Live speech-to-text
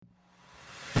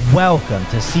Welcome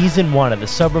to Season 1 of the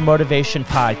Sober Motivation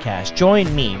Podcast.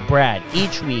 Join me, Brad,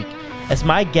 each week as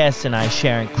my guests and I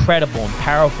share incredible and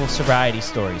powerful sobriety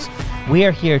stories. We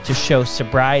are here to show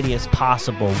sobriety is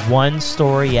possible, one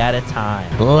story at a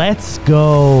time. Let's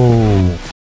go!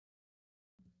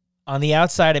 On the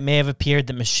outside, it may have appeared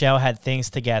that Michelle had things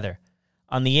together.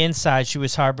 On the inside, she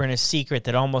was harboring a secret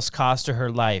that almost cost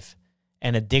her life,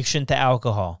 an addiction to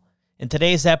alcohol. In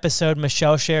today's episode,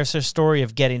 Michelle shares her story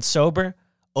of getting sober,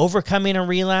 overcoming a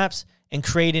relapse, and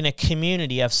creating a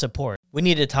community of support. We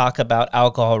need to talk about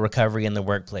alcohol recovery in the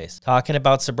workplace. Talking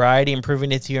about sobriety and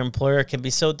proving it to your employer can be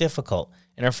so difficult,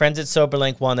 and our friends at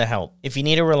SoberLink want to help. If you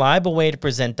need a reliable way to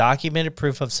present documented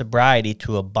proof of sobriety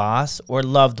to a boss or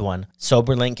loved one,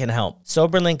 SoberLink can help.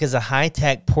 SoberLink is a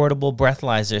high-tech portable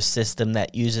breathalyzer system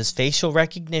that uses facial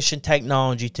recognition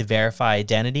technology to verify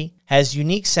identity, has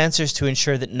unique sensors to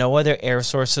ensure that no other air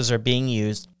sources are being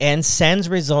used, and sends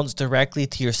results directly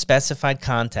to your specified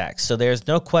contacts, so there's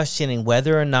no questioning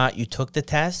whether or not you took the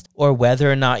test or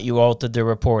whether or not you altered the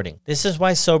reporting. This is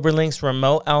why SoberLink's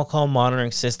remote alcohol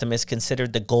monitoring system is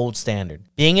considered the gold standard.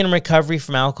 Being in recovery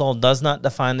from alcohol does not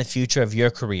define the future of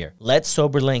your career. Let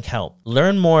SoberLink help.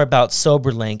 Learn more about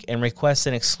SoberLink and request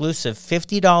an exclusive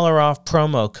 $50 off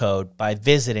promo code by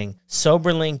visiting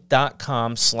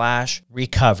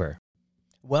soberlink.com/recover.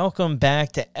 Welcome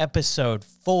back to episode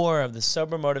 4 of the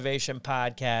Sober Motivation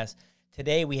Podcast.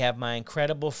 Today we have my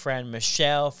incredible friend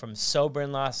Michelle from Sober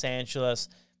in Los Angeles.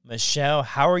 Michelle,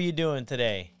 how are you doing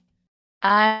today?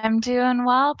 I'm doing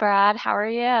well, Brad. How are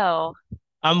you?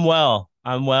 I'm well,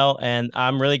 and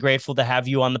I'm really grateful to have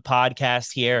you on the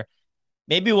podcast here.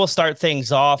 Maybe we'll start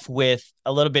things off with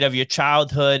a little bit of your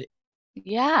childhood.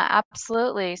 Yeah,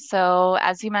 absolutely. So,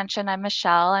 as you mentioned, I'm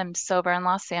Michelle. I'm sober in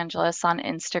Los Angeles on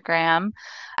Instagram.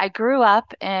 I grew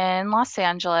up in Los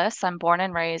Angeles. I'm born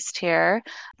and raised here.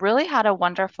 Really had a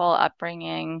wonderful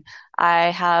upbringing.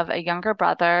 I have a younger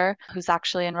brother who's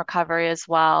actually in recovery as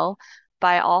well.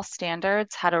 By all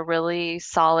standards, had a really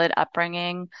solid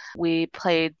upbringing. We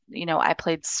played, I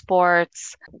played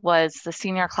sports, was the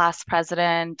senior class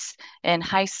president in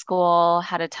high school,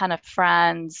 had a ton of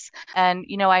friends. And,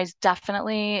 I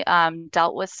definitely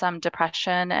dealt with some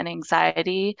depression and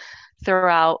anxiety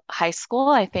throughout high school.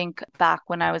 I think back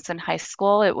when I was in high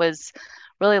school, it was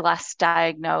really less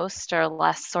diagnosed or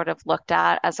less sort of looked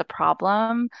at as a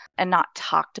problem and not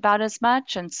talked about as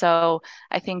much. And so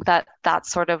I think that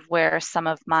that's sort of where some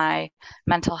of my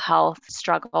mental health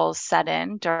struggles set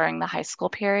in during the high school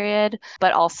period,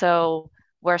 but also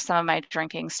where some of my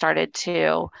drinking started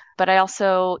too. But I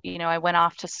also, I went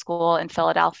off to school in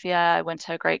Philadelphia. I went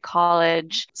to a great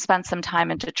college, spent some time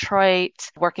in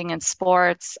Detroit working in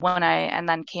sports and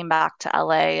then came back to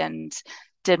LA and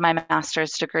did my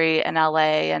master's degree in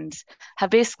LA and have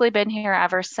basically been here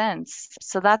ever since.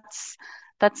 So that's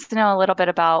a little bit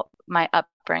about my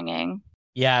upbringing.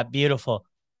 Yeah, beautiful.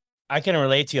 I can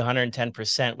relate to you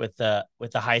 110% with the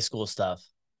high school stuff.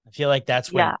 I feel like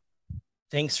that's when Yeah.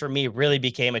 things for me really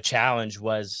became a challenge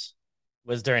was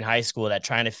during high school, that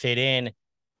trying to fit in,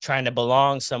 trying to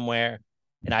belong somewhere.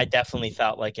 And I definitely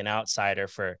felt like an outsider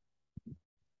for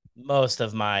most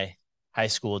of my high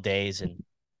school days and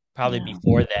probably Yeah.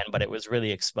 before then, but it was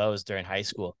really exposed during high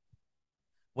school.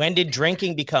 When did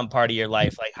drinking become part of your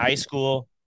life? Like high school?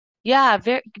 Yeah,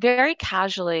 very, very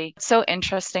casually. It's so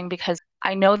interesting because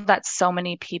I know that so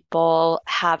many people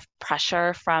have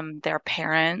pressure from their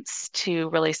parents to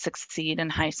really succeed in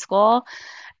high school.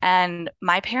 And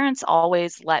my parents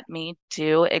always let me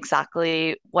do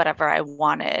exactly whatever I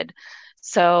wanted.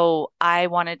 So I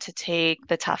wanted to take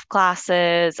the tough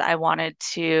classes. I wanted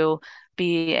to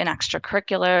be in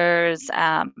extracurriculars,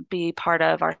 be part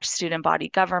of our student body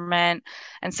government.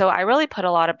 And so I really put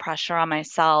a lot of pressure on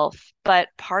myself. But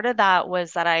part of that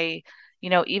was that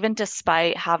even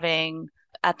despite having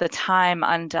at the time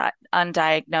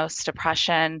undiagnosed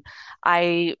depression,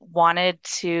 I wanted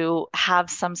to have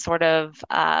some sort of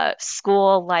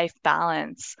school life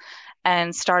balance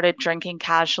and started drinking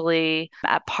casually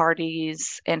at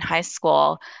parties in high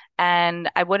school. And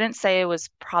I wouldn't say it was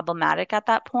problematic at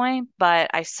that point,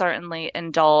 but I certainly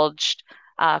indulged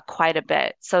quite a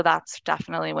bit. So that's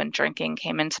definitely when drinking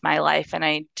came into my life. And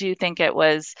I do think it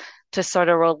was to sort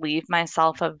of relieve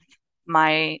myself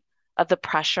my of the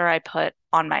pressure I put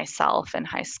on myself in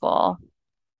high school.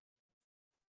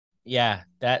 Yeah,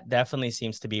 that definitely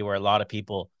seems to be where a lot of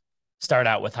people start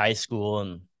out with high school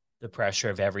and the pressure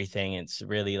of everything. It's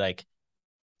really like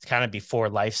it's kind of before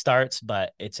life starts,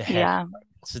 but Yeah.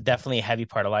 it's definitely a heavy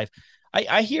part of life.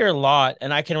 I hear a lot,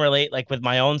 and I can relate like with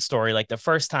my own story. Like the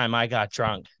first time I got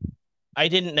drunk, I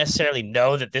didn't necessarily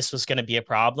know that this was going to be a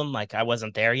problem. Like I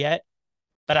wasn't there yet,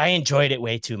 but I enjoyed it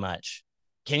way too much.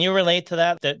 Can you relate to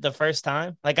that the first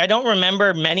time? Like, I don't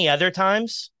remember many other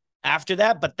times after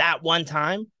that, but that one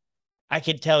time, I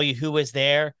could tell you who was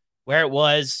there, where it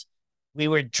was. We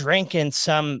were drinking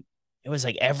it was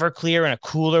like Everclear in a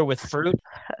cooler with fruit.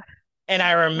 And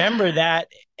I remember that.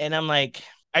 And I'm like,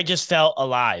 I just felt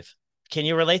alive. Can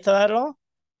you relate to that at all?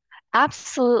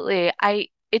 Absolutely.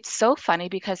 It's so funny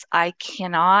because I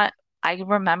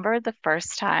remember the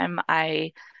first time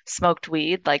I smoked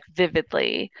weed like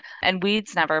vividly, and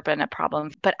weed's never been a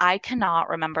problem, but I cannot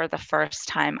remember the first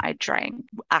time I drank,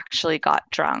 actually got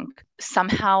drunk.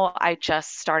 Somehow I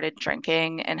just started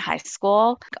drinking in high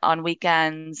school on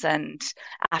weekends and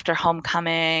after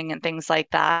homecoming and things like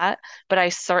that. But I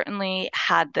certainly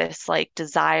had this like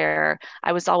desire.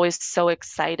 I was always so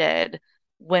excited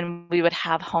when we would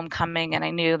have homecoming, and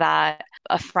I knew that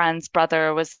a friend's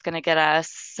brother was going to get us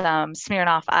some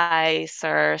Smirnoff Ice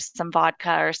or some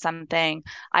vodka or something.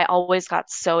 I always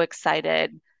got so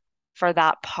excited for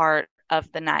that part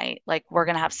of the night. Like, we're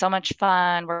going to have so much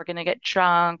fun. We're going to get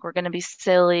drunk. We're going to be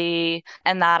silly.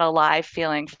 And that alive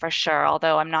feeling for sure.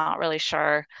 Although I'm not really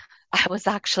sure I was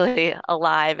actually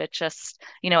alive. It just,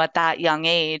 at that young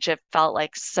age, it felt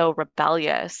like so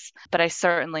rebellious. But I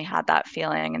certainly had that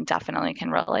feeling and definitely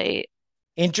can relate.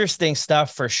 Interesting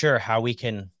stuff for sure, how we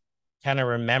can kind of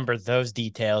remember those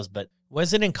details. But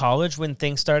was it in college when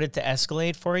things started to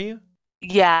escalate for you?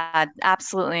 Yeah,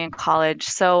 absolutely in college.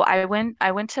 So I went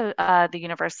to the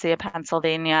University of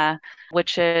Pennsylvania,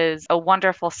 which is a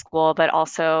wonderful school, but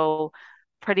also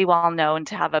pretty well known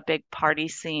to have a big party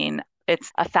scene.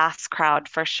 It's a fast crowd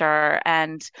for sure.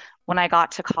 And when I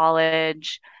got to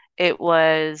college, it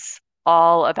was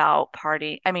all about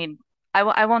party. I mean,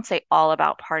 I won't say all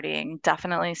about partying.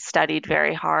 Definitely studied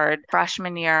very hard.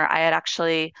 Freshman year, I had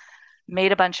actually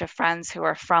made a bunch of friends who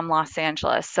are from Los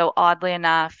Angeles. So oddly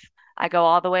enough, I go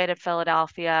all the way to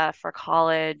Philadelphia for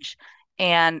college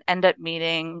and end up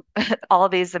meeting all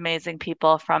these amazing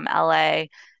people from LA,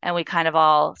 and we kind of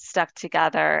all stuck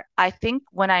together. I think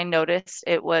when I noticed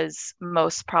it was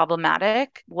most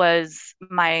problematic was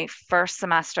my first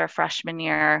semester freshman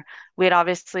year. We had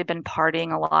obviously been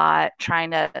partying a lot,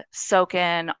 trying to soak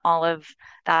in all of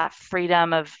that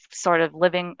freedom of sort of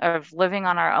living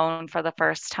on our own for the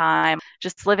first time,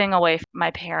 just living away from my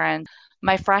parents.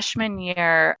 My freshman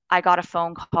year, I got a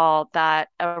phone call that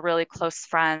a really close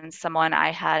friend, someone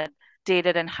I had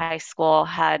dated in high school,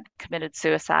 had committed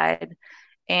suicide.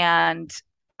 And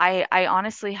I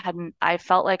honestly hadn't, I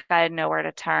felt like I had nowhere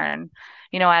to turn.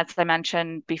 As I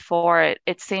mentioned before,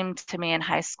 it seemed to me in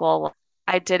high school,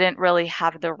 I didn't really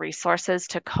have the resources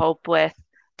to cope with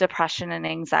depression and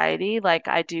anxiety like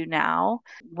I do now.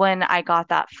 When I got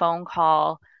that phone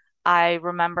call, I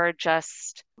remember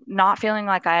just not feeling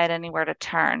like I had anywhere to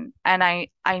turn. And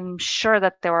I'm sure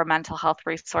that there were mental health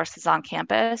resources on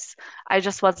campus. I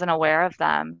just wasn't aware of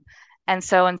them. And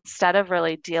so instead of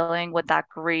really dealing with that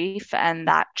grief and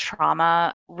that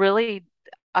trauma, really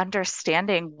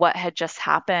understanding what had just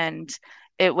happened,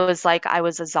 it was like I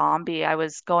was a zombie. I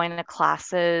was going to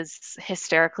classes,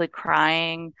 hysterically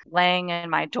crying, laying in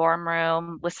my dorm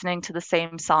room, listening to the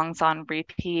same songs on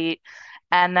repeat,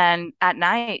 and then at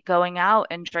night going out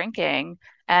and drinking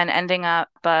and ending up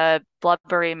a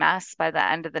blubbery mess by the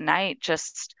end of the night,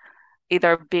 just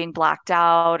either being blacked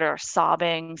out or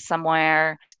sobbing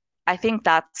somewhere. I think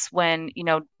that's when,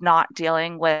 not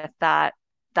dealing with that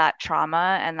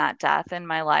trauma and that death in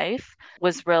my life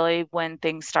was really when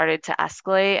things started to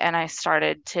escalate and I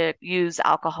started to use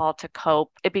alcohol to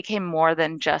cope. It became more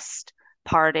than just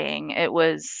partying. It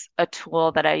was a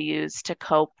tool that I used to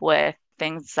cope with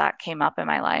things that came up in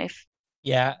my life.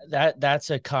 Yeah,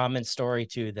 that's a common story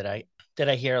too that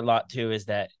I hear a lot too, is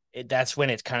that that's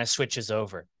when it kind of switches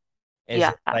over. Is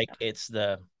Yeah. it like it's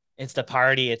the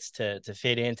party, it's to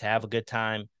fit in, to have a good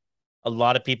time. A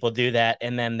lot of people do that,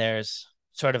 and then there's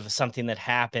sort of something that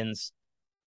happens,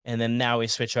 and then now we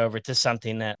switch over to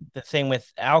something that the thing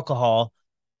with alcohol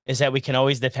is that we can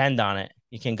always depend on it.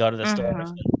 You can go to the store,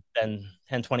 Hmm. spend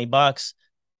 10, $20,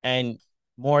 and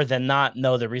more than not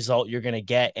know the result you're going to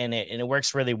get. And it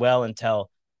works really well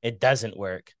until it doesn't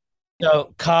work.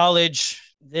 So college,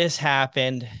 this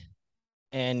happened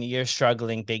and you're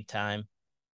struggling big time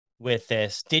with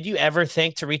this. Did you ever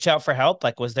think to reach out for help?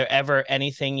 Like, was there ever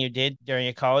anything you did during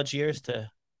your college years to,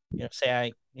 say,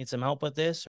 I need some help with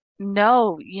this?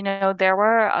 No, there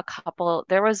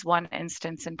was one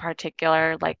instance in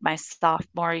particular, like my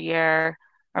sophomore year,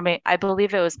 I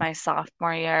believe it was my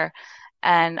sophomore year,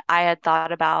 and I had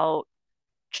thought about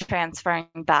transferring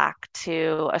back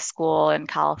to a school in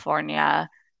California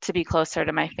to be closer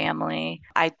to my family.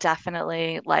 I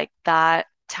definitely like that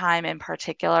time in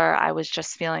particular, I was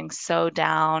just feeling so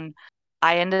down.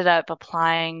 I ended up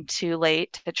applying too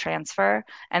late to transfer,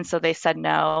 and so they said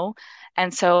no.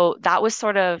 And so that was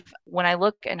sort of, when I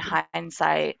look in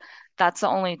hindsight, that's the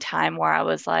only time where I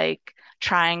was like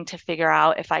trying to figure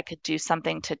out if I could do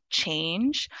something to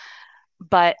change.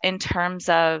 But in terms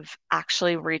of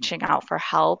actually reaching out for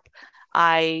help,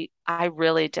 I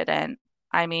really didn't.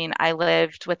 I mean, I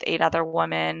lived with 8 other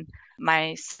women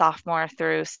my sophomore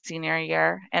through senior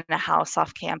year in a house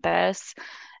off campus.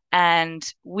 And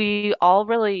we all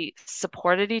really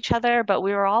supported each other, but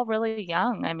we were all really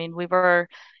young. I mean, we were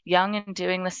young and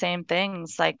doing the same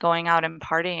things, like going out and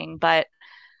partying. But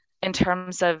in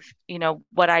terms of,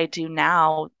 what I do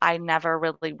now, I never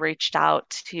really reached out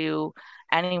to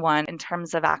anyone in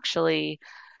terms of actually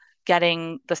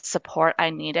getting the support I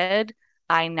needed.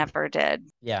 I never did.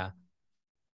 Yeah.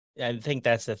 I think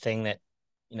that's the thing that,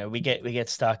 we get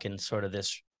stuck in sort of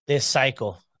this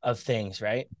cycle of things,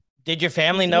 right? Did your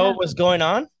family know Yeah. what was going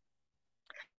on?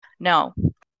 No,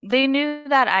 they knew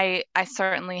that I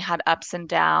certainly had ups and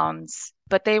downs,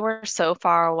 but they were so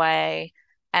far away.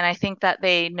 And I think that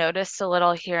they noticed a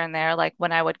little here and there, like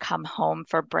when I would come home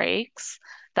for breaks,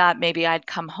 that maybe I'd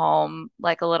come home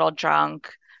like a little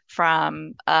drunk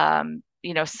from,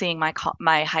 seeing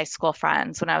my high school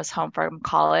friends when I was home from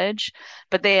college.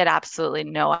 But they had absolutely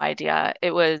no idea.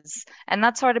 And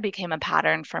that sort of became a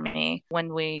pattern for me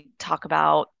when we talk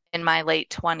about in my late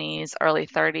 20s, early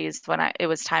 30s, when it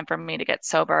was time for me to get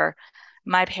sober.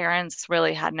 My parents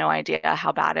really had no idea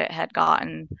how bad it had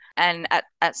gotten. And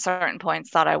at certain points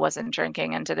thought I wasn't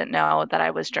drinking and didn't know that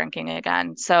I was drinking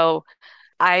again. So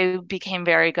I became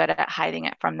very good at hiding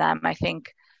it from them. I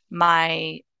think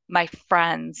my my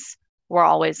friends were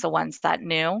always the ones that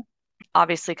knew,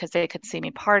 obviously, because they could see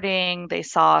me partying. They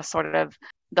saw sort of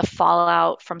the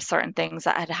fallout from certain things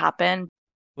that had happened.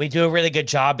 We do a really good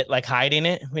job at like hiding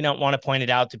it. We don't want to point it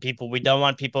out to people. We don't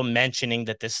want people mentioning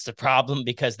that this is a problem,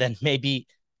 because then maybe,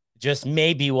 just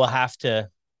maybe, we'll have to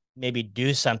maybe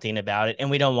do something about it. And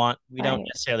we don't Right.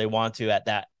 necessarily want to at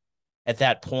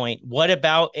that point. What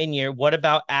about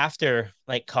after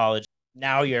like college?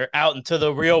 Now you're out into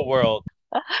the real world.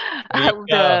 There you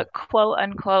The go. quote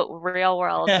unquote real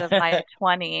world of my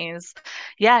 20s.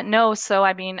 Yeah, no, so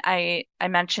I mean, I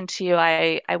mentioned to you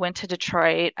I went to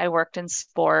Detroit. I worked in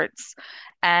sports,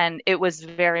 and it was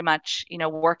very much,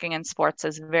 working in sports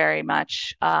is very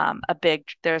much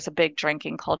there's a big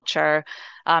drinking culture,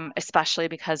 especially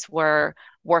because we're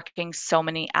working so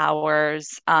many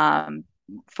hours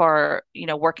for,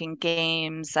 working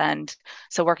games, and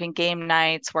so working game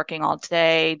nights, working all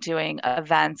day, doing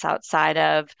events outside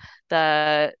of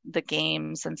the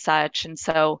games and such. And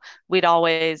so we'd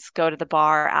always go to the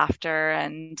bar after,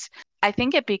 and I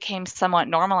think it became somewhat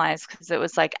normalized because it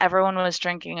was like everyone was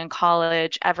drinking in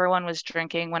college, everyone was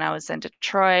drinking when I was in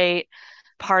Detroit,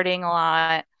 partying a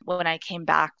lot. When I came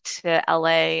back to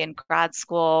LA in grad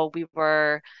school, we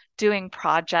were doing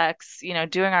projects,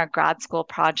 doing our grad school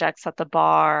projects at the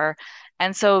bar.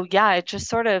 And so, yeah, it just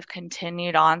sort of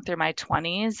continued on through my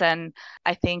 20s. And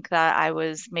I think that I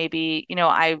was maybe,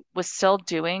 I was still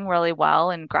doing really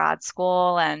well in grad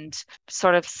school and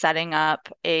sort of setting up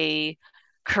a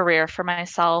career for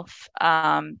myself,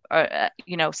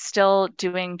 still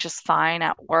doing just fine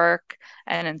at work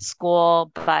and in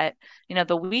school. But,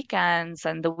 the weekends,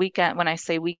 and the weekend, when I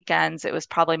say weekends, it was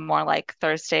probably more like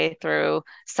Thursday through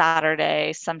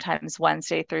Saturday, sometimes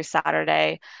Wednesday through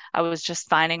Saturday. I was just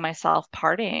finding myself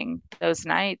partying those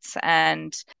nights.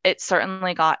 And it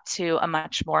certainly got to a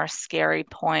much more scary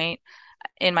point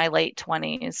in my late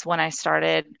 20s when I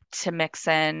started to mix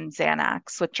in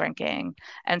Xanax with drinking.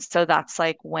 And so that's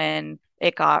like when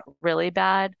it got really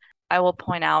bad. I will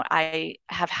point out I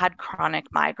have had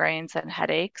chronic migraines and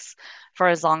headaches for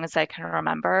as long as I can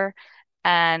remember.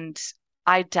 And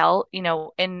I dealt,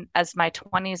 in as my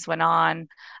 20s went on,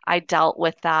 I dealt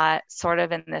with that sort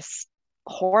of in this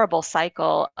horrible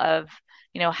cycle of,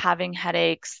 having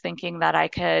headaches, thinking that I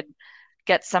could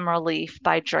get some relief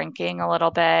by drinking a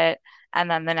little bit. And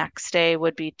then the next day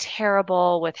would be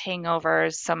terrible with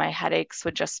hangovers. So my headaches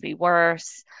would just be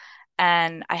worse.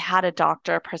 And I had a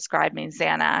doctor prescribe me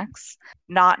Xanax,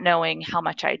 not knowing how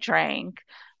much I drank,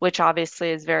 which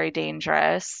obviously is very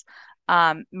dangerous.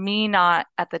 Me not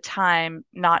at the time,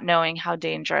 not knowing how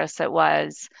dangerous it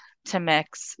was to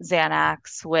mix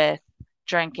Xanax with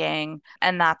drinking.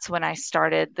 And that's when I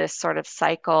started this sort of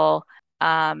cycle,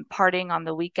 partying on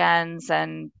the weekends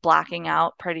and blacking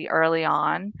out pretty early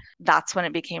on. That's when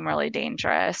it became really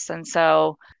dangerous. And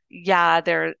so, yeah,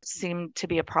 there seemed to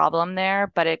be a problem there,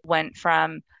 but it went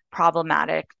from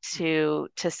problematic to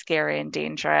scary and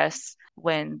dangerous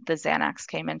when the Xanax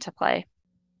came into play.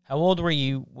 How old were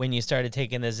you when you started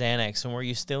taking the Xanax, and were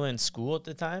you still in school at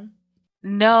the time?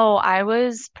 No, I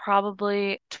was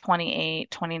probably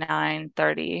 28, 29,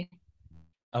 30.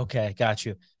 Okay, got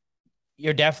you.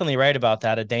 You're definitely right about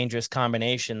that. A dangerous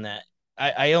combination that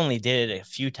I only did it a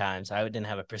few times. I didn't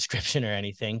have a prescription or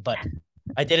anything, but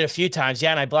I did it a few times.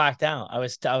 Yeah, and I blacked out. I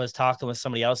was talking with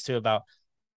somebody else too about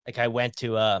like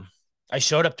I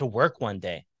showed up to work one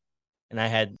day and I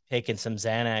had taken some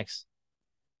Xanax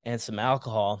and some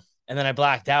alcohol. And then I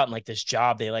blacked out and like this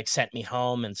job, they like sent me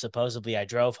home and supposedly I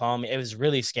drove home. It was a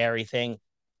really scary thing.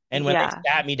 And when they Yeah,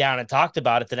 sat me down and talked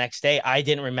about it the next day, I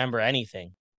didn't remember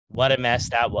anything. What a mess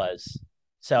that was.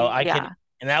 So I could, yeah,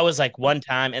 and that was like one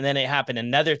time. And then it happened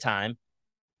another time.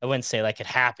 I wouldn't say like it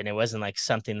happened. It wasn't like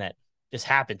something that just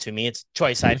happened to me. It's a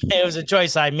choice I made. It was a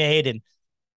choice I made. And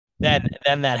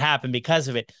then that happened because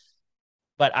of it.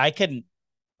 But I could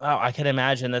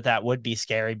imagine that that would be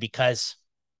scary because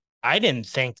I didn't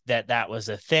think that that was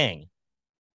a thing.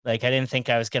 Like, I didn't think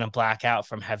I was going to black out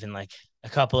from having like a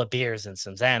couple of beers and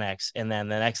some Xanax. And then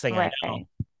the next thing I know, right.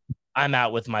 I'm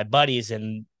out with my buddies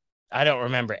and I don't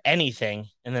remember anything.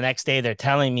 And the next day they're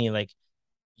telling me, like,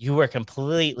 you were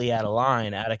completely out of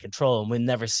line, out of control. And we've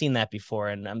never seen that before.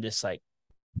 And I'm just like,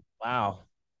 wow.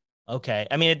 Okay.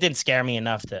 I mean, it didn't scare me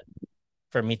enough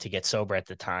for me to get sober at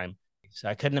the time. So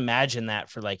I couldn't imagine that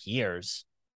for like years.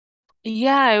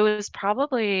 Yeah, it was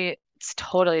probably it's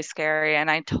totally scary, and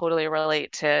I totally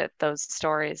relate to those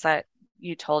stories that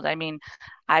you told. I mean,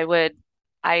 I would,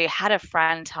 I had a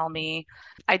friend tell me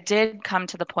I did come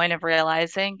to the point of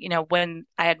realizing, when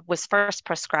was first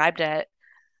prescribed it,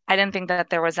 I didn't think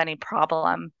that there was any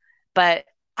problem, but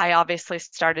I obviously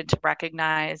started to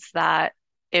recognize that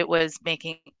it was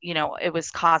it was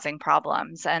causing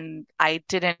problems. And I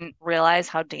didn't realize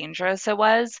how dangerous it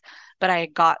was, but I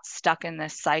got stuck in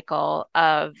this cycle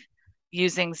of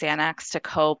using Xanax to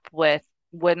cope with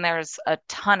when there's a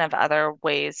ton of other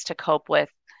ways to cope with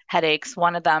headaches,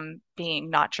 one of them being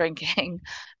not drinking,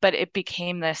 but it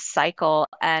became this cycle.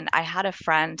 And I had a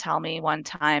friend tell me one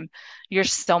time, you're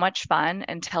so much fun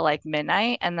until like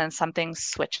midnight, and then something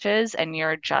switches and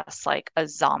you're just like a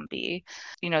zombie.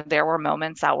 There were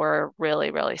moments that were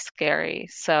really, really scary.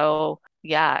 So,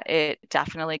 yeah, it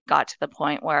definitely got to the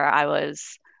point where I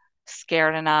was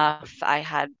scared enough. I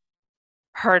had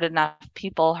hurt enough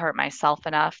people, hurt myself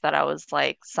enough that I was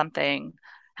like, something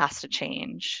has to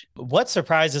change. What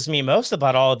surprises me most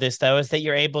about all of this, though, is that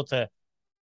you're able to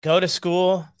go to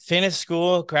school, finish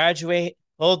school, graduate,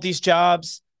 hold these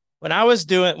jobs. When I was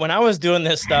doing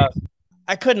this stuff,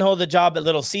 I couldn't hold a job at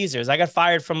Little Caesars. I got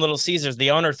fired from Little Caesars.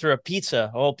 The owner threw a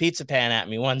whole pizza pan at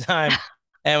me one time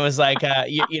and was like,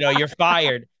 you're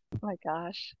fired. Oh my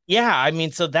gosh. Yeah, I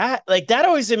mean, so that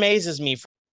always amazes me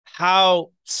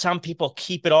how some people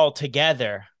keep it all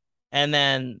together. And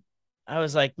then I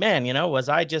was like, man, was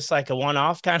I just like a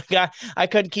one-off kind of guy? I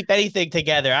couldn't keep anything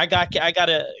together. I got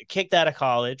kicked out of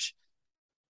college.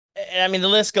 And I mean, the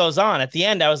list goes on. At the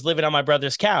end, I was living on my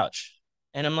brother's couch.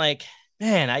 And I'm like,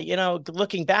 man,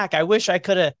 looking back, I wish I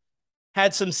could have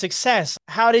had some success.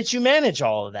 How did you manage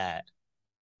all of that?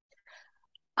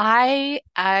 I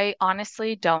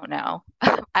honestly don't know.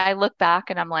 I look back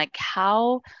and I'm like,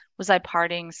 how was I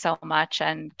partying so much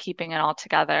and keeping it all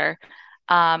together?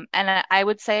 And I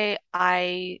would say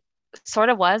I sort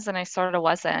of was and I sort of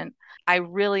wasn't. I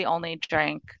really only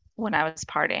drank when I was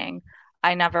partying.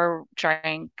 I never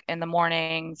drank in the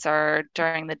mornings or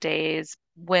during the days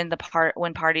when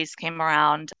parties came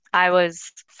around. I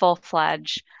was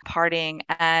full-fledged partying,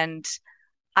 and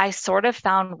I sort of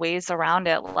found ways around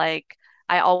it. Like,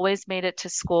 I always made it to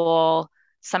school.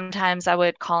 Sometimes I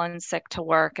would call in sick to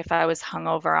work if I was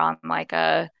hungover on like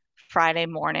a Friday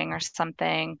morning or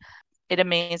something. It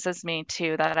amazes me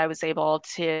too that I was able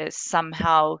to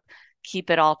somehow keep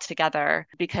it all together,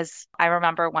 because I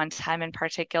remember one time in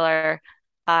particular,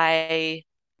 I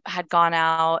had gone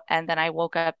out and then I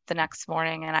woke up the next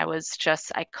morning and I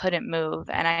couldn't move,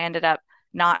 and I ended up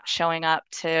not showing up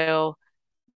to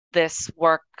this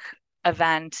work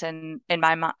event. And in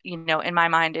my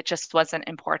mind it just wasn't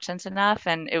important enough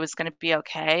and it was going to be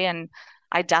okay. And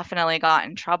I definitely got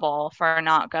in trouble for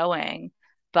not going,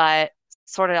 but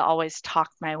sort of always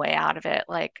talked my way out of it.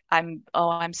 Like, I'm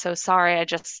so sorry,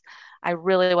 I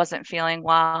really wasn't feeling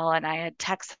well, and I had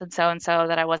texted so and so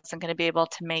that I wasn't going to be able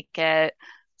to make it.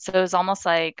 So it was almost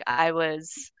like I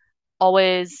was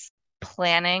always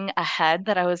planning ahead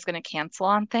that I was going to cancel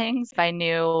on things. If I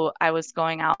knew I was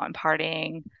going out and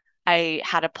partying, I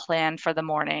had a plan for the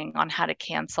morning on how to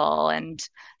cancel, and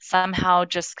somehow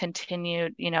just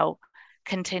continued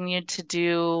to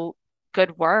do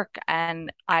good work.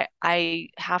 And I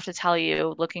have to tell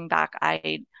you, looking back,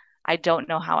 I don't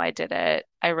know how I did it.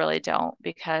 I really don't,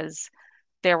 because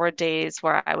there were days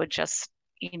where I would just,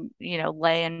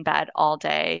 lay in bed all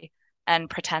day and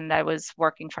pretend I was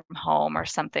working from home or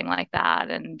something like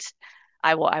that. And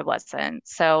I wasn't.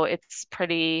 So it's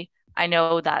pretty, I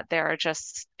know that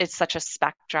it's such a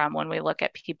spectrum when we look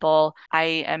at people. I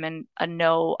am a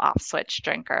no off switch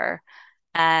drinker.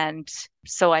 And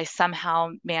so I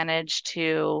somehow managed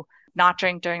to not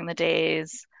drink during the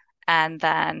days.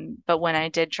 But when I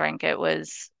did drink, it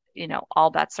was,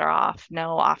 all bets are off,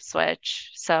 no off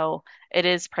switch. So it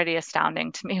is pretty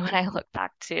astounding to me when I look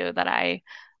back to that I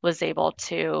was able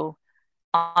to,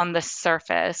 on the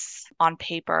surface, on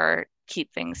paper,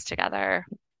 keep things together.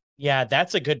 Yeah,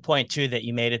 that's a good point too that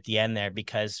you made at the end there,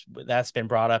 because that's been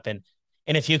brought up in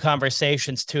a few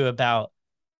conversations too about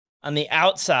on the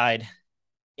outside,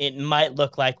 it might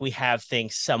look like we have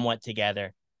things somewhat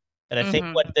together. But I think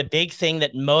Hmm. what the big thing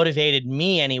that motivated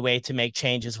me anyway to make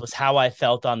changes was how I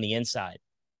felt on the inside.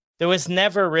 There was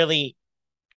never really,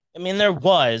 I mean, there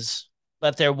was,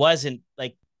 but there wasn't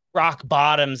like rock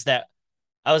bottoms that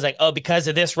I was like, oh, because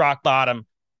of this rock bottom,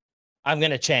 I'm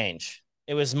going to change.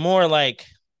 It was more like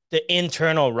the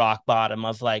internal rock bottom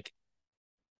of like,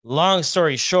 long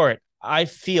story short, I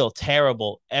feel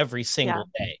terrible every Yeah. single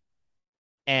day.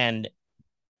 And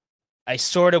I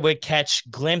sort of would catch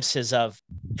glimpses of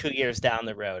 2 years down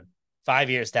the road, 5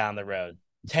 years down the road,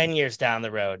 10 years down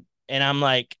the road. And I'm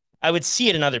like, I would see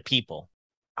it in other people.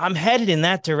 I'm headed in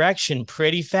that direction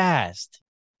pretty fast.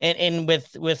 And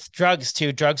with drugs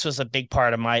too, drugs was a big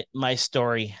part of my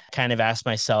story. Kind of asked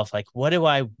myself, like, what do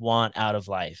I want out of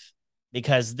life?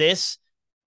 Because this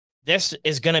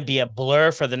is gonna be a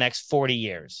blur for the next 40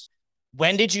 years.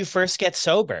 When did you first get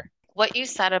sober? What you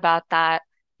said about that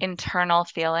internal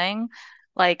feeling,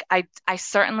 like I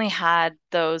certainly had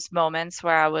those moments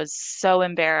where I was so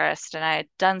embarrassed and I had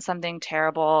done something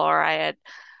terrible, or I had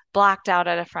blacked out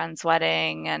at a friend's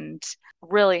wedding and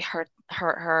really hurt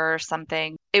her or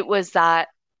something. It was that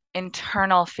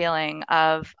internal feeling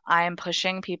of I am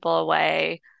pushing people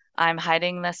away. I'm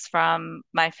hiding this from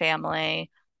my family.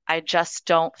 I just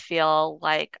don't feel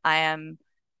like I am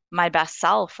my best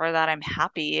self or that I'm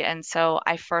happy. And so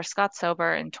I first got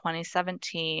sober in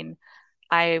 2017.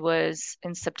 I was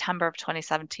in September of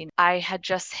 2017. I had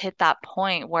just hit that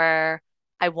point where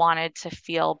I wanted to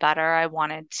feel better. I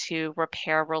wanted to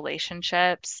repair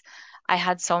relationships. I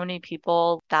had so many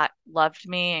people that loved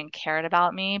me and cared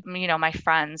about me, my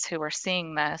friends who were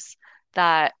seeing this,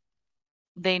 that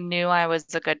they knew I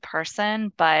was a good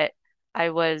person, but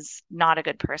I was not a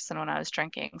good person when I was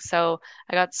drinking. So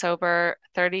I got sober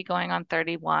 30 going on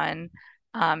 31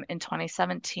 in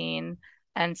 2017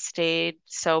 and stayed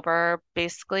sober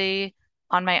basically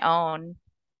on my own.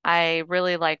 I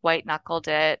really like white knuckled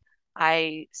it.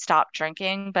 I stopped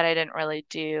drinking, but I didn't really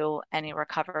do any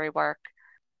recovery work.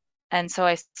 And so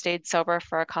I stayed sober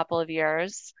for a couple of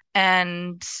years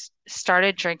and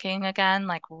started drinking again,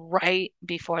 like right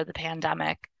before the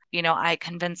pandemic. I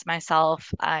convinced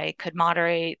myself I could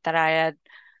moderate, that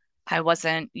I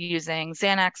wasn't using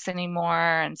Xanax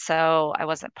anymore, and so I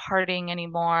wasn't partying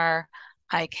anymore.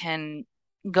 I can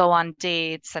go on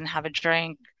dates and have a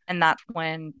drink, and that's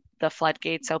when the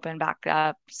floodgates open back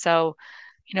up. So,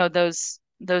 those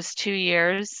 2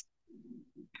 years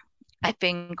I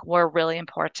think were really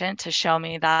important to show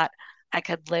me that I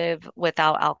could live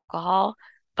without alcohol.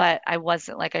 But I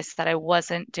wasn't, like I said, I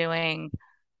wasn't doing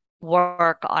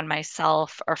work on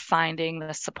myself or finding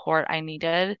the support I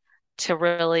needed to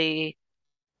really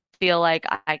feel like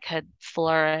I could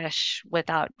flourish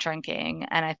without drinking.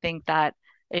 And I think that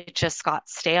it just got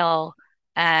stale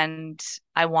and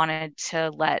I wanted to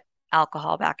let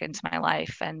alcohol back into my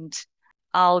life. And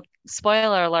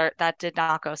spoiler alert, that did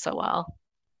not go so well.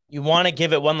 You want to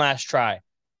give it one last try.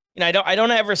 I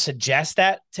don't ever suggest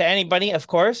that to anybody, of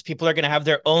course. People are going to have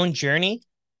their own journey.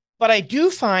 But I do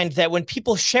find that when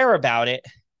people share about it,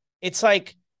 it's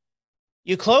like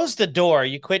you close the door,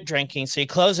 you quit drinking. So you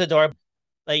close the door,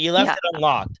 like you left Yeah. it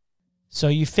unlocked. So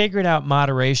you figured out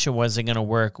moderation wasn't going to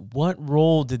work. What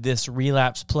role did this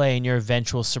relapse play in your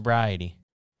eventual sobriety?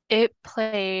 It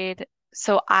played,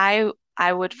 so I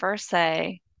would first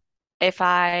say if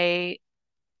I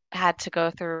had to go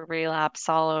through relapse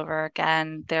all over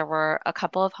again, there were a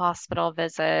couple of hospital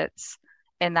visits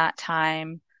in that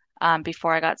time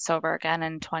before I got sober again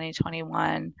in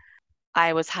 2021.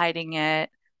 I was hiding it.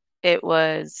 It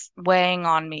was weighing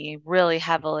on me really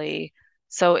heavily.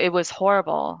 So it was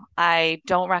horrible. I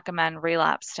don't recommend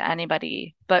relapse to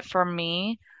anybody. But for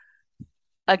me,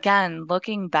 again,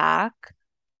 looking back,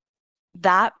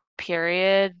 that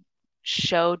period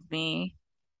showed me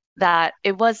that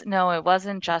it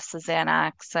wasn't just the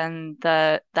Xanax and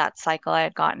the that cycle I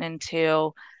had gotten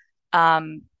into.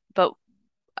 But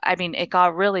I mean, it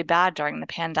got really bad during the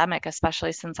pandemic,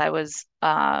 especially since I was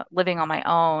living on my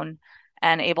own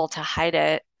and able to hide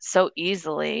it so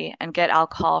easily and get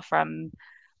alcohol from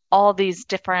all these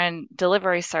different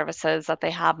delivery services that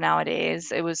they have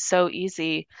nowadays. It was so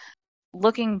easy.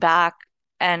 Looking back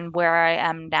and where I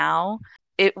am now,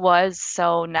 it was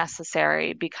so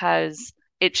necessary because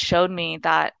it showed me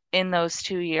that in those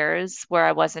 2 years where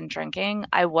I wasn't drinking,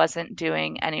 I wasn't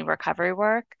doing any recovery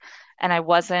work and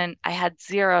I had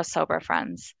zero sober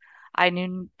friends. I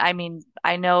mean,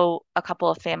 I know a couple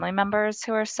of family members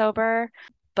who are sober,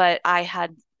 but I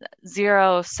had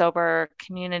zero sober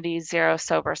community, zero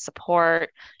sober support.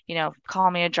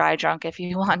 Call me a dry drunk if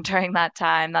you want during that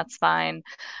time, that's fine.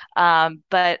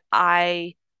 But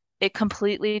it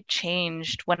completely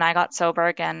changed when I got sober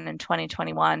again in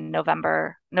 2021,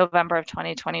 November of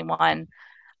 2021.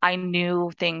 I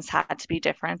knew things had to be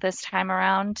different this time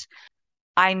around.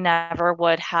 I never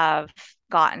would have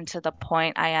gotten to the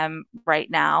point I am right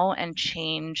now and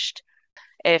changed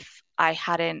if I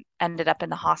hadn't ended up in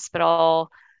the hospital.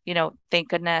 Thank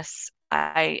goodness.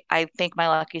 I thank my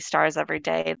lucky stars every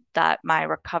day that my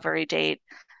recovery date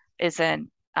isn't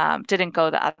didn't go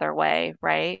the other way,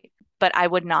 right? But I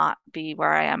would not be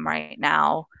where I am right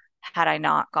now had I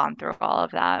not gone through all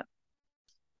of that.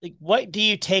 Like, what do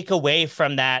you take away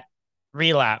from that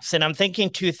relapse? And I'm thinking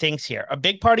two things here. A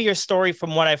big part of your story,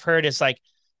 from what I've heard, is like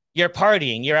you're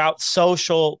partying, you're out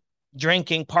social,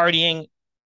 drinking, partying,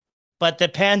 but the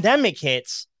pandemic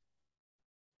hits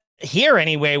here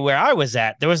anyway, where I was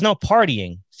at, there was no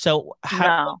partying. So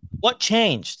No, what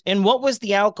changed? And what was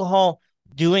the alcohol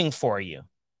doing for you?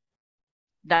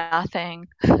 nothing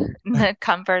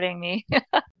comforting me.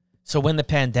 So when the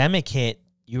pandemic hit,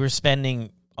 you were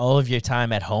spending all of your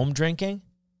time at home drinking?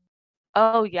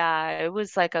 Oh yeah, it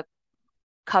was like a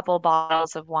couple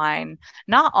bottles of wine,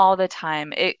 not all the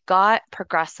time. It got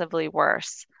progressively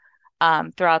worse.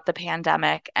 Throughout the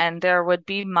pandemic. And there would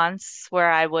be months where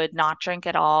I would not drink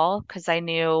at all because I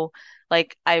knew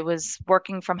like I was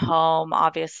working from home.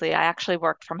 Obviously, I actually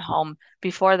worked from home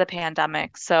before the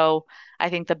pandemic. So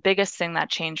I think the biggest thing that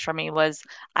changed for me was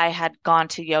I had gone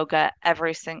to yoga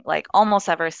like almost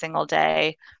every single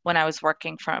day when I was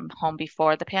working from home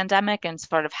before the pandemic and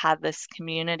sort of had this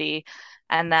community.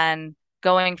 And then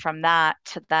going from that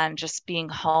to then just being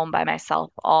home by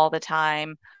myself all the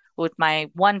time with my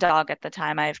one dog at the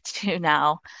time. I have two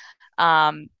now.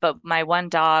 But my one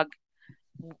dog,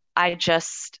 I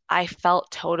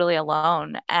felt totally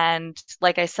alone. And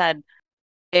like I said,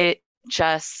 it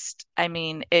I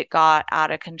mean, it got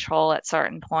out of control at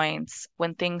certain points.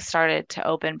 When things started to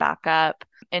open back up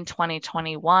in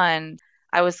 2021,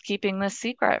 I was keeping this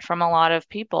secret from a lot of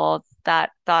people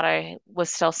that thought I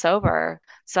was still sober.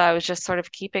 So I was just sort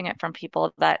of keeping it from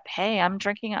people that, hey, I'm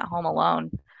drinking at home alone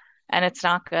and it's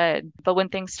not good. But when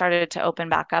things started to open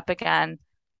back up again,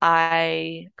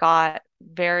 I got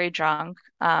very drunk.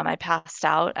 I passed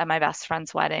out at my best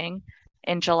friend's wedding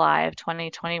in July of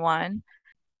 2021.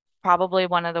 Probably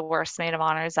one of the worst maid of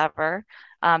honors ever.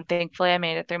 Thankfully, I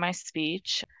made it through my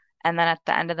speech. And then at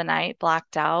the end of the night,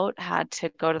 blacked out, had to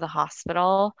go to the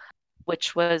hospital,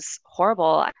 which was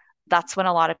horrible. That's when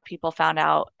a lot of people found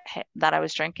out that I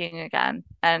was drinking again.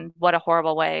 And what a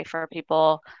horrible way for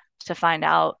people to find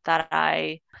out that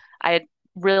I had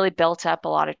really built up a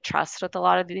lot of trust with a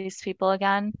lot of these people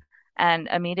again and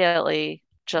immediately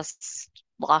just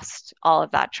lost all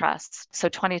of that trust. So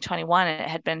 2021, it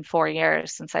had been 4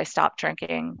 years since I stopped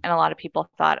drinking, and a lot of people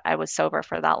thought I was sober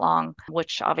for that long,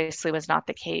 which obviously was not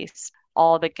the case.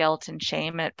 All the guilt and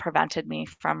shame, it prevented me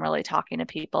from really talking to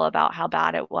people about how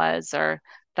bad it was or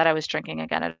that I was drinking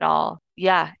again at all.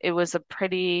 Yeah, it was a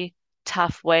pretty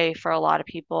tough way for a lot of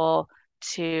people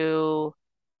to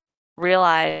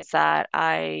realize that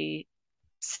I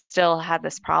still had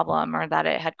this problem or that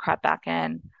it had crept back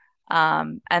in.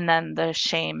 And then the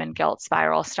shame and guilt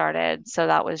spiral started. So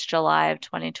that was July of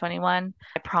 2021.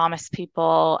 I promised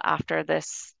people after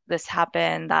this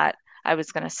happened that I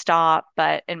was going to stop,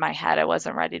 but in my head I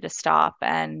wasn't ready to stop,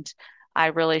 and I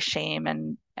really shame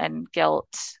and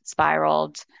guilt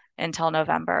spiraled until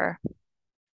November.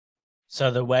 So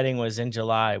the wedding was in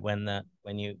July when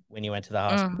you went to the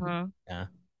hospital. Hmm. Yeah.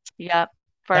 Yep.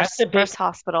 That's a big First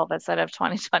hospital visit of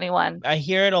 2021. I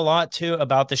hear it a lot too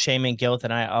about the shame and guilt,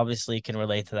 and I obviously can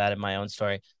relate to that in my own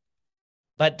story.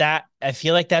 But that I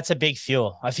feel like that's a big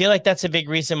fuel. I feel like that's a big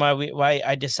reason why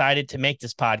I decided to make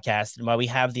this podcast and why we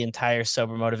have the entire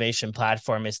sober motivation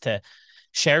platform is to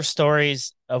share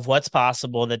stories of what's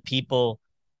possible that people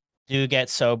do get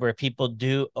sober, people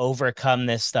do overcome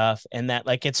this stuff, and that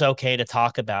like it's okay to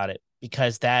talk about it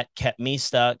because that kept me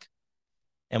stuck.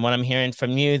 And what I'm hearing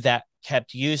from you, that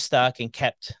kept you stuck and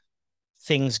kept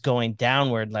things going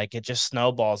downward. Like it just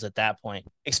snowballs at that point,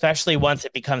 especially once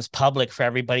it becomes public for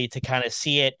everybody to kind of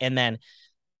see it. And then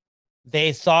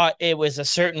they thought it was a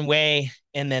certain way.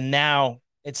 And then now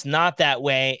it's not that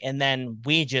way. And then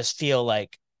we just feel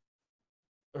like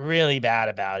really bad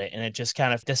about it. And it just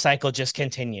kind of, the cycle just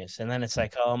continues. And then it's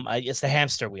like, it's the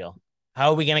hamster wheel. How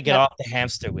are we going to get Yep. off the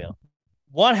hamster wheel?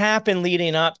 What happened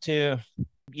leading up to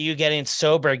you getting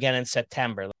sober again in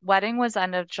September? Wedding was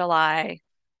end of July.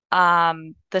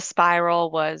 The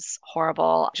spiral was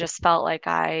horrible. Just felt like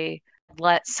I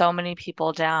let so many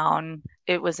people down.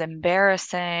 It was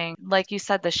embarrassing. Like you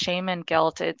said, the shame and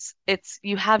guilt, it's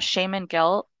you have shame and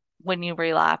guilt when you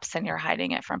relapse and you're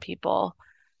hiding it from people.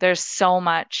 There's so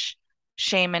much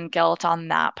shame and guilt on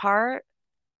that part.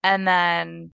 And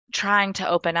then trying to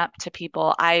open up to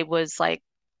people, I was like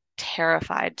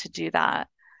terrified to do that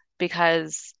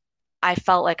because I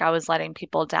felt like I was letting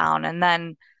people down. And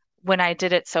then when I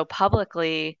did it so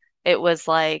publicly, it was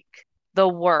like the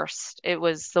worst. It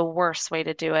was the worst way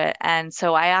to do it. And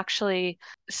so I actually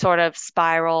sort of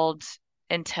spiraled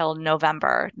until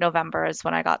November. November is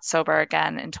when I got sober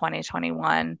again in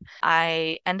 2021.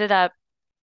 I ended up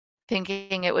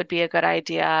thinking it would be a good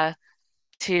idea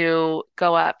to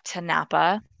go up to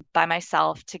Napa by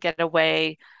myself to get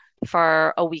away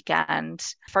for a weekend.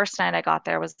 First night I got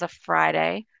there was the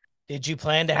Friday. Did you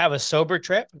plan to have a sober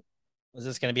trip? Was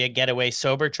this going to be a getaway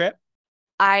sober trip?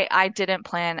 I didn't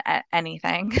plan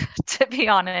anything, to be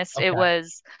honest. Okay.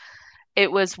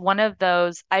 It was one of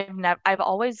those I've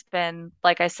always been,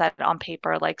 like I said, on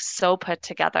paper, like so put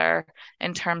together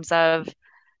in terms of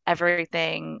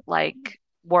everything like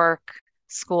work,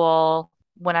 school,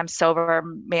 when I'm sober,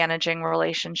 managing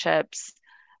relationships.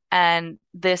 And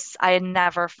this, I had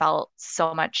never felt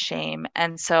so much shame.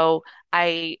 And so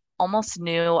I almost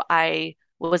knew I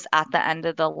was at the end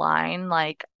of the line.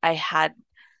 Like I had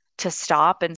to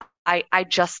stop. And I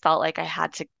just felt like I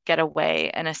had to get away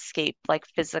and escape, like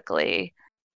physically.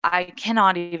 I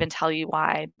cannot even tell you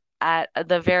why. At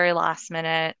the very last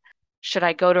minute, should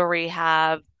I go to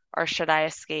rehab or should I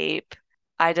escape?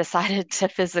 I decided to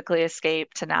physically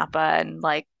escape to Napa and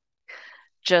like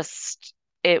just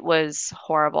it was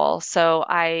horrible. So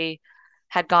I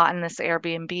had gotten this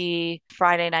Airbnb.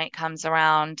 Friday night comes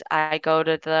around. I go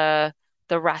to the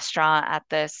restaurant at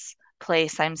this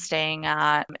place I'm staying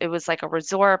at. It was like a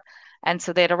resort. And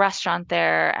so they had a restaurant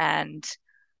there and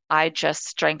I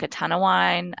just drank a ton of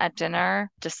wine at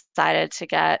dinner, decided to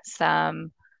get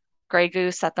some Grey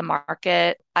Goose at the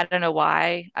market. I don't know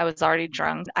why. I was already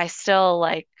drunk. I still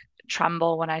like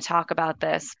tremble when I talk about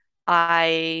this.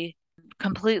 I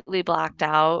completely blacked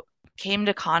out, came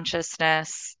to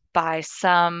consciousness by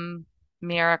some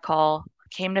miracle,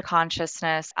 came to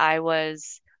consciousness. I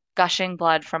was gushing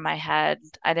blood from my head.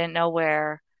 I didn't know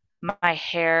where. My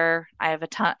hair, I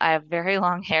have very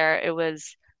long hair. It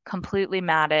was completely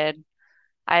matted.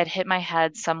 I had hit my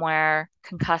head somewhere,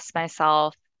 concussed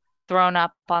myself, thrown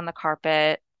up on the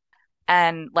carpet.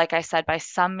 And like I said, by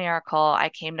some miracle, I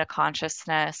came to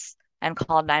consciousness and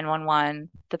called 911.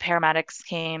 The paramedics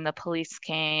came, the police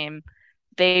came.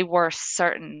 They were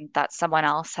certain that someone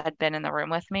else had been in the room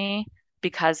with me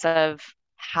because of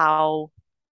how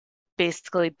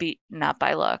basically beaten up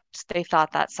I looked. They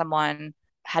thought that someone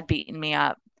had beaten me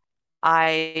up.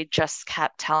 I just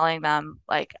kept telling them,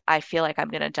 like, I feel like I'm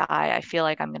going to die. I feel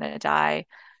like I'm going to die.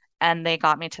 And they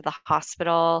got me to the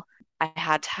hospital. I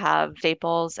had to have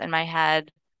staples in my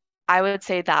head. I would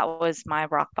say that was my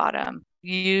rock bottom.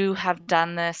 You have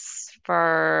done this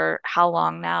for how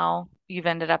long now? You've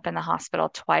ended up in the hospital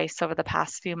twice over the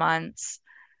past few months,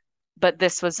 but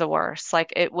this was the worst.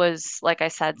 Like it was, like I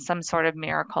said, some sort of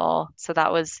miracle. So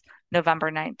that was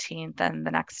November 19th, and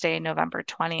the next day, November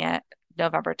 20th.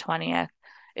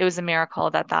 It was a miracle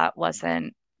that that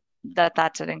wasn't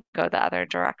that didn't go the other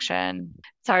direction.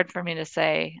 It's hard for me to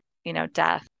say,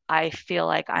 death. I feel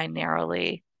like I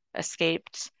narrowly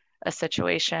escaped a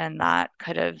situation that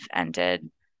could have ended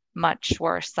much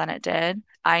worse than it did.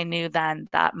 I knew then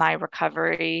that my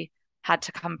recovery had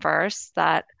to come first,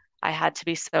 that I had to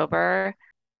be sober.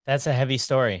 That's a heavy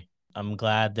story. I'm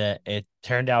glad that it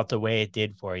turned out the way it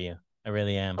did for you. I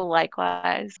really am.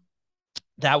 Likewise.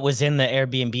 That was in the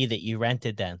Airbnb that you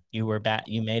rented then. You were back,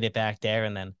 you made it back there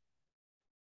and then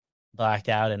blacked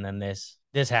out and then this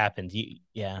happened.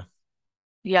 Yeah.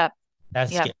 Yep.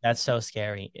 That's Yep. that's so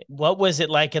scary. What was it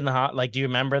like in the like do you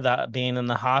remember that being in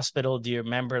the hospital? Do you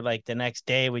remember like the next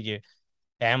day would your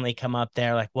family come up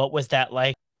there? Like what was that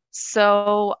like?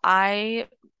 So I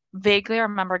vaguely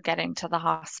remember getting to the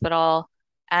hospital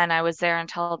and I was there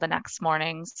until the next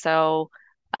morning. So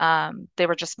they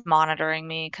were just monitoring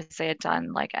me because they had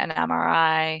done like an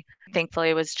MRI. Thankfully,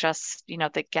 it was just,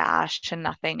 the gash and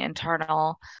nothing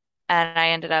internal. And I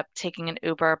ended up taking an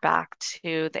Uber back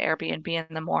to the Airbnb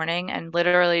in the morning and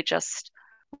literally just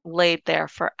laid there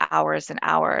for hours and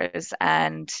hours.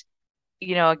 And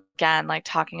again, like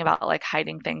talking about like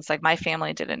hiding things, like my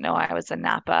family didn't know I was in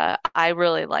Napa. I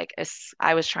really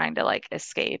I was trying to like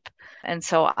escape. And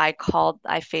so I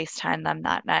FaceTimed them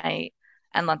that night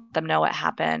and let them know what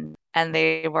happened. And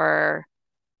they were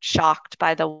shocked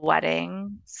by the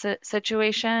wedding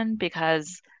situation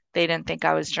because they didn't think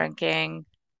I was drinking.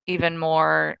 Even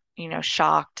more,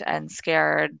 shocked and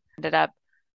scared. Ended up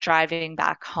driving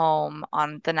back home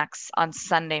on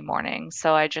Sunday morning.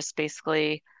 So I just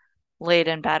basically laid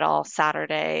in bed all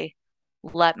Saturday,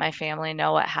 let my family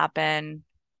know what happened,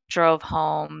 drove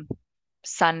home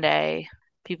Sunday.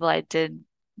 People I did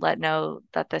let know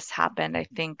that this happened. I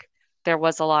think there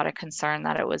was a lot of concern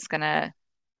that it was going to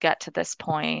get to this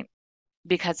point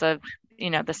because of,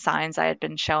 the signs I had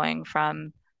been showing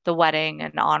from the wedding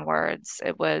and onwards.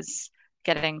 It was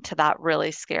getting to that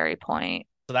really scary point.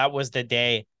 So that was the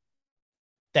day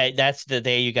that's the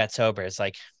day you got sober. It's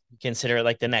like consider it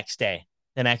like the next day.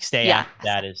 The next day Yeah. after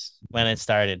that is when it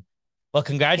started. Well, Yeah.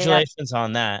 congratulations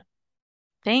on that.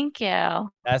 Thank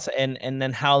you. That's and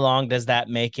then how long does that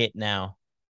make it now?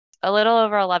 A little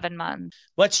over 11 months.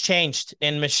 What's changed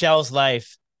in Michelle's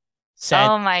life since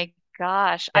Oh my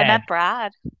gosh. I then? met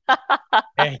Brad.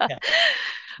 Yeah.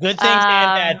 Good things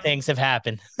and bad Um, things have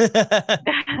happened.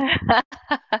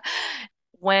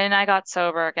 when I got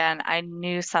sober again, I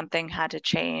knew something had to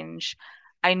change.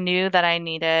 I knew that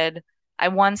I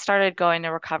once started going to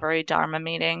recovery Dharma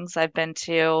meetings. I've been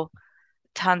to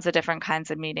tons of different kinds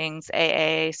of meetings,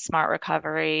 AA, Smart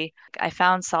Recovery. I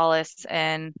found solace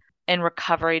in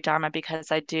recovery Dharma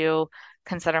because I do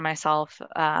consider myself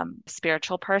a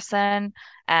spiritual person,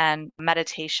 and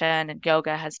meditation and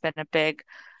yoga has been a big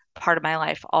part of my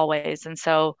life always. And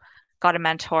so got a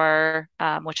mentor,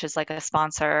 which is like a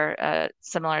sponsor,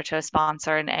 similar to a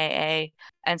sponsor in AA.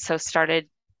 And so started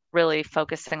really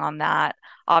focusing on that.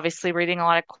 Obviously, reading a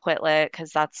lot of Quit Lit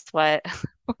because that's what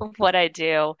what I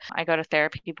do. I go to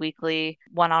therapy weekly,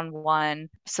 one on one.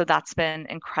 So that's been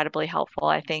incredibly helpful,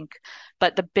 I think.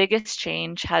 But the biggest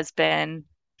change has been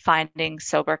finding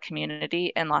sober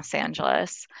community in Los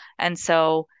Angeles. And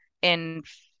so in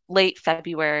late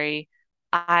February,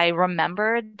 I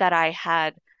remembered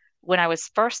that when I was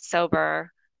first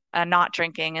sober, not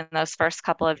drinking in those first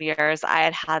couple of years, I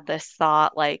had had this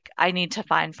thought like, I need to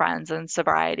find friends in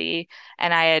sobriety.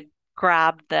 And I had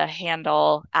grabbed the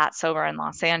handle at Sober in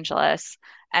Los Angeles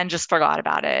and just forgot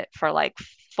about it for like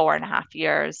 4.5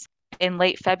 years. In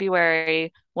late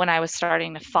February, when I was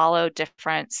starting to follow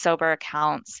different sober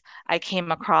accounts, I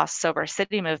came across Sober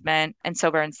City Movement and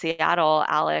Sober in Seattle,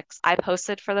 Alex. I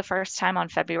posted for the first time on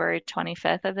February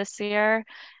 25th of this year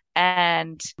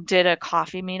and did a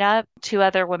coffee meetup. Two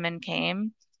other women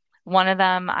came. One of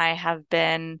them I have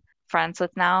been friends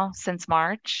with now since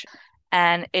March.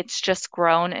 And it's just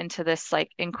grown into this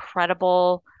like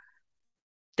incredible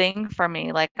thing for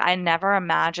me. Like, I never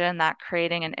imagined that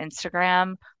creating an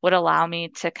Instagram would allow me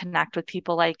to connect with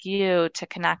people like you, to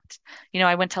connect.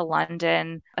 I went to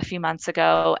London a few months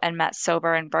ago and met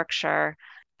Sober in Berkshire.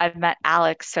 I've met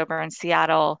Alex Sober in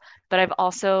Seattle, but I've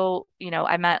also,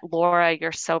 I met Laura,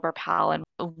 your sober pal, and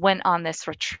went on this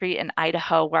retreat in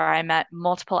Idaho where I met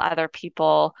multiple other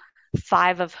people,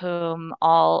 five of whom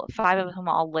all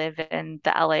live in the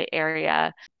LA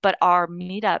area. But our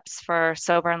meetups for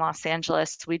Sober in Los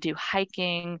Angeles, we do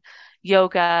hiking,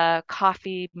 yoga,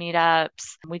 coffee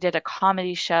meetups. We did a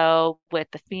comedy show with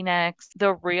the Phoenix.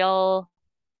 The real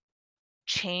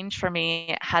change for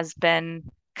me has been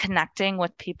connecting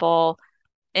with people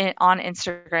on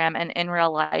Instagram and in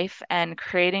real life and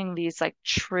creating these like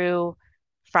true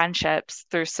friendships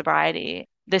through sobriety.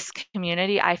 This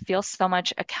community, I feel so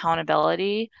much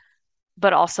accountability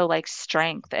but also like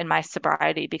strength in my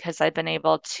sobriety because I've been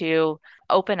able to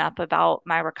open up about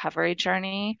my recovery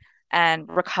journey and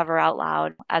recover out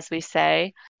loud, as we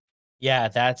say. Yeah,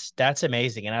 that's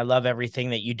amazing. And I love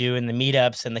everything that you do in the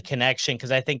meetups and the connection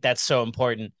because I think that's so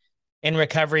important in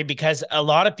recovery because a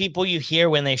lot of people you hear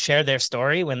when they share their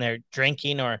story, when they're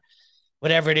drinking or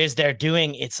whatever it is they're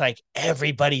doing, it's like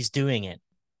everybody's doing it.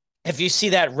 If you see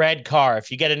that red car,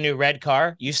 if you get a new red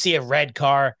car, you see a red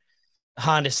car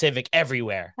Honda Civic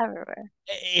everywhere. Everywhere.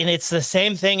 And it's the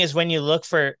same thing as when you look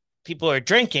for people who are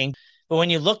drinking, but when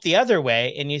you look the other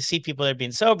way and you see people that are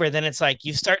being sober, then it's like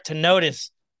you start to notice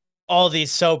all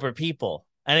these sober people.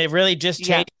 And it really just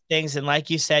Yeah. changed things. And like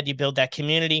you said, you build that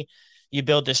community, you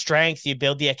build the strength, you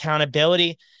build the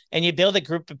accountability, and you build a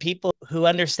group of people who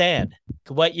understand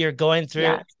what you're going through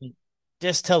Yeah.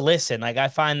 just to listen. Like I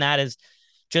find that is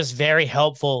just very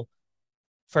helpful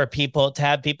for people to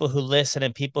have people who listen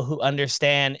and people who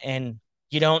understand. And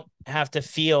you don't have to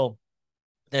feel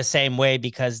the same way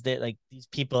because they like these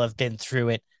people have been through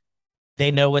it.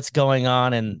 They know what's going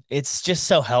on and it's just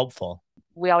so helpful.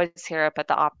 We always hear it, but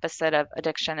the opposite of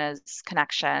addiction is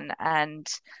connection. And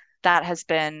that has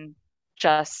been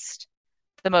just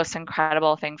the most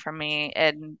incredible thing for me.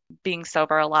 And being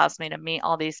sober allows me to meet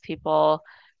all these people,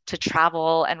 to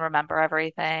travel and remember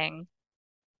everything.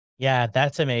 Yeah,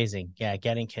 that's amazing. Yeah,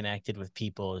 getting connected with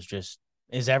people is just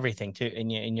is everything too.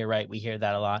 And you're right, we hear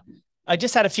that a lot. I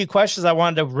just had a few questions I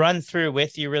wanted to run through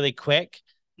with you really quick.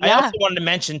 I also Yeah. wanted to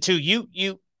mention too,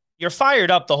 you're fired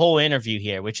up the whole interview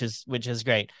here, which is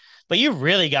great. But you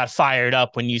really got fired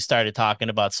up when you started talking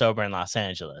about sober in Los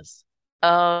Angeles.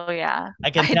 Oh, yeah.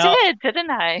 I can I tell. did,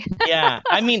 didn't I? Yeah.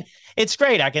 I mean, it's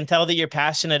great. I can tell that you're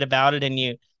passionate about it and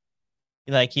you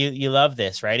love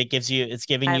this, right? It's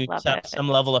giving I you love it. some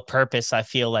level of purpose. I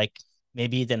feel like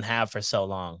maybe you didn't have for so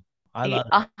long. I love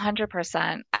it.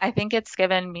 100%. I think it's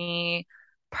given me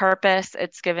purpose.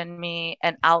 It's given me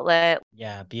an outlet.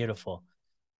 Yeah, beautiful.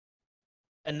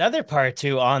 Another part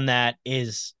too on that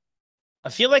is I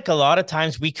feel like a lot of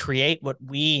times we create what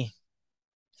we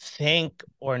think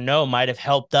or know might have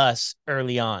helped us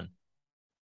early on.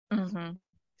 Hmm.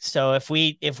 So if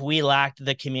we lacked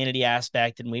the community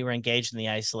aspect and we were engaged in the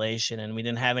isolation and we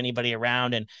didn't have anybody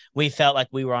around and we felt like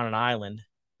we were on an island,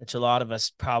 which a lot of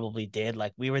us probably did,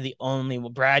 like we were the only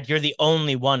Brad, you're the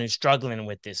only one who's struggling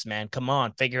with this, man. Come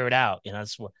on, figure it out.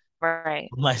 That's what Right.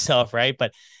 myself, right?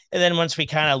 But and then once we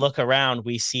kind of look around,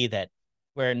 we see that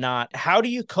we're not. How do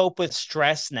you cope with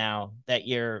stress now that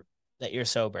you're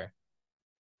sober?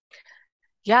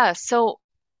 Yeah. So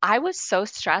I was so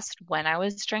stressed when I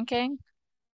was drinking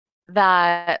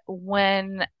that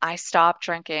when I stopped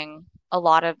drinking, a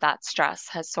lot of that stress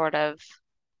has sort of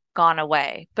gone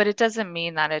away, but it doesn't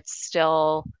mean that it's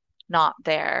still not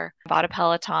there. I bought a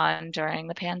Peloton during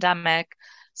the pandemic.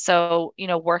 So,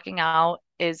 working out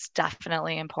is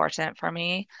definitely important for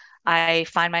me. I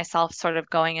find myself sort of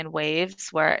going in waves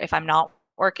where if I'm not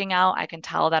working out, I can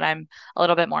tell that I'm a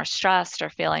little bit more stressed or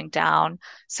feeling down.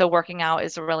 So, working out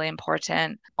is really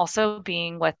important. Also,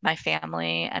 being with my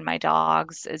family and my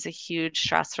dogs is a huge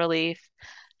stress relief.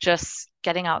 Just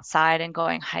getting outside and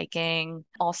going hiking,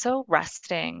 also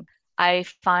resting. I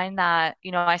find that,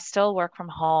 I still work from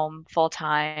home full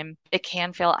time. It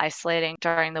can feel isolating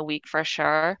during the week for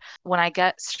sure. When I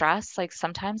get stressed, like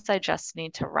sometimes I just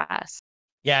need to rest.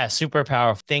 Yeah, super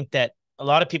powerful. Think that a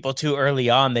lot of people too early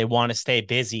on they want to stay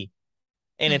busy,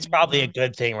 and it's probably a Hmm.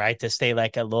 good thing, right? To stay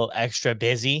like a little extra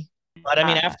busy. But I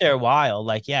mean, Yeah. after a while,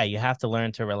 like yeah, you have to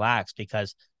learn to relax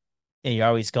because you're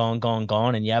always going, going,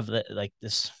 going, and you have like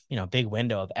this, big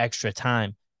window of extra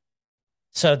time.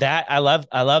 So that I love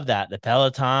that the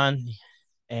Peloton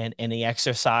and the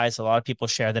exercise. A lot of people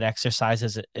share that exercise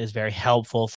is very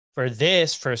helpful for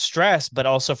this, for stress, but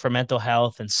also for mental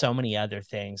health and so many other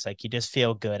things. Like you just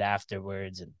feel good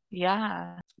afterwards. And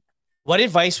Yeah. what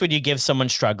advice would you give someone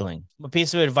struggling? What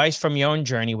piece of advice from your own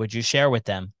journey would you share with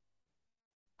them?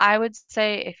 I would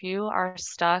say if you are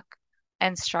stuck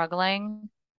and struggling,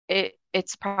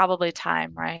 it's probably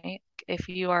time, right? If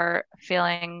you are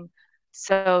feeling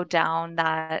so down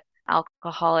that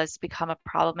alcohol has become a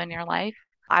problem in your life,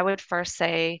 I would first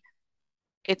say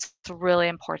it's really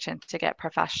important to get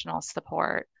professional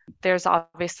support. There's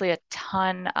obviously a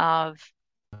ton of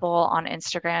people on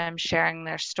Instagram sharing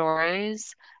their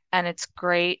stories, and it's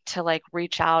great to like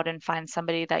reach out and find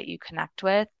somebody that you connect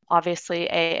with. Obviously,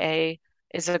 AA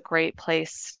is a great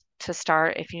place to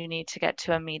start if you need to get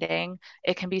to a meeting.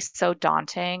 It can be so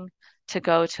daunting to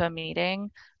go to a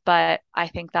meeting, but I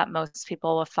think that most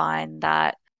people will find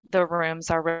that the rooms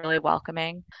are really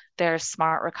welcoming. There's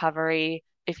smart recovery.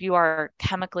 If you are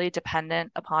chemically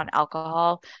dependent upon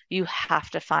alcohol, you have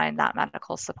to find that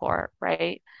medical support,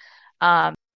 right?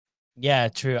 Um, Yeah,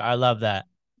 true. I love that.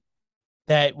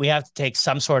 That we have to take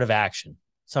some sort of yeah, action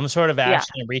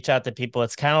and reach out to people.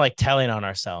 It's kind of like telling on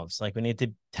ourselves. Like we need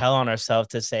to tell on ourselves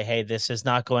to say, hey, this is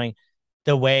not going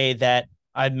the way that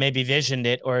I maybe visioned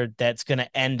it, or that's going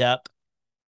to end up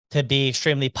to be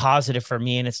extremely positive for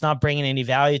me. And it's not bringing any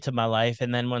value to my life.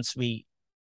 And then once we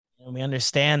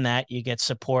understand that, you get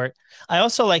support. I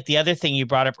also like the other thing you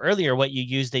brought up earlier, what you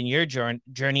used in your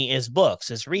journey is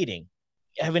books, is reading,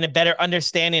 having a better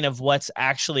understanding of what's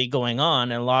actually going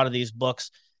on. And a lot of these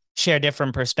books share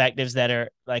different perspectives that are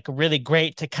like really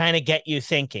great to kind of get you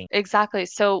thinking. Exactly.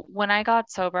 So when I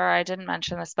got sober, I didn't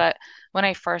mention this, but when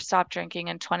I first stopped drinking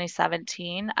in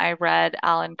 2017, I read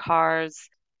Alan Carr's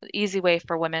Easy Way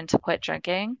for Women to Quit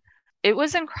Drinking. It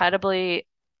was incredibly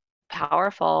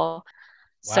powerful.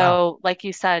 Wow. So, like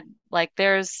you said, like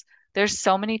there's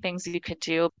so many things you could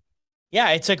do.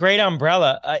 Yeah, it's a great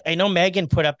umbrella. I know Megan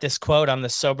put up this quote on the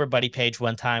Sober Buddy page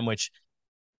one time, which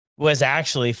was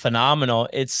actually phenomenal.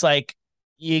 It's like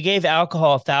you gave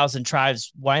alcohol 1,000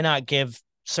 tries. Why not give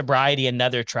sobriety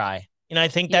another try? I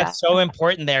think Yeah, that's so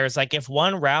important there. Is like if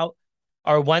one route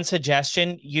or one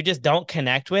suggestion you just don't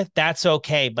connect with, that's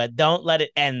okay, but don't let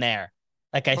it end there.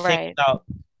 Like I think right, about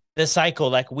the cycle,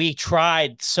 like we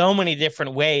tried so many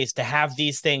different ways to have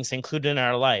these things included in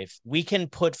our life. We can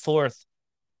put forth,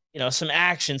 some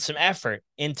action, some effort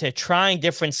into trying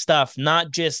different stuff,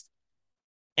 not just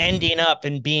ending up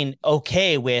and being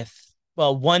okay with,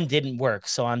 well, one didn't work,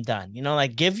 so I'm done.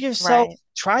 Like give yourself, right.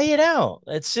 try it out.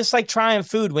 It's just like trying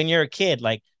food when you're a kid.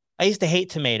 Like I used to hate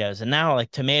tomatoes, and now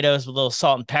like tomatoes with a little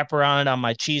salt and pepper on it on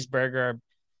my cheeseburger,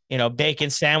 bacon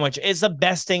sandwich is the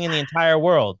best thing in the entire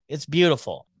world. It's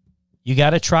beautiful. You got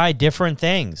to try different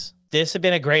things. This has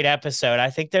been a great episode. I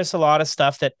think there's a lot of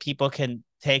stuff that people can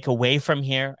take away from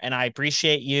here, and I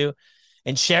appreciate you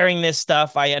and sharing this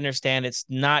stuff. I understand it's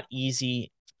not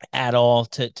easy at all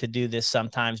to do this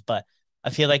sometimes, but I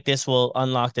feel like this will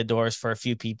unlock the doors for a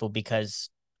few people because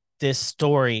this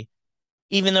story,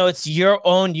 even though it's your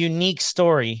own unique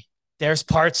story, there's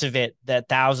parts of it that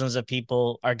thousands of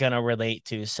people are going to relate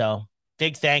to. So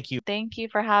big thank you. Thank you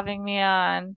for having me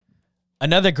on.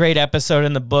 Another great episode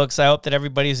in the books. I hope that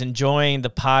everybody's enjoying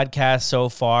the podcast so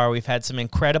far. We've had some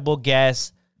incredible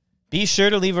guests. Be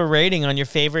sure to leave a rating on your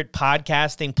favorite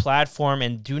podcasting platform,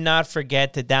 and do not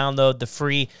forget to download the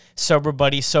free Sober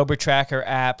Buddy Sober Tracker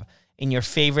app in your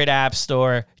favorite app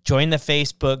store. Join the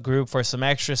Facebook group for some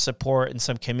extra support and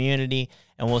some community,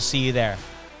 and we'll see you there.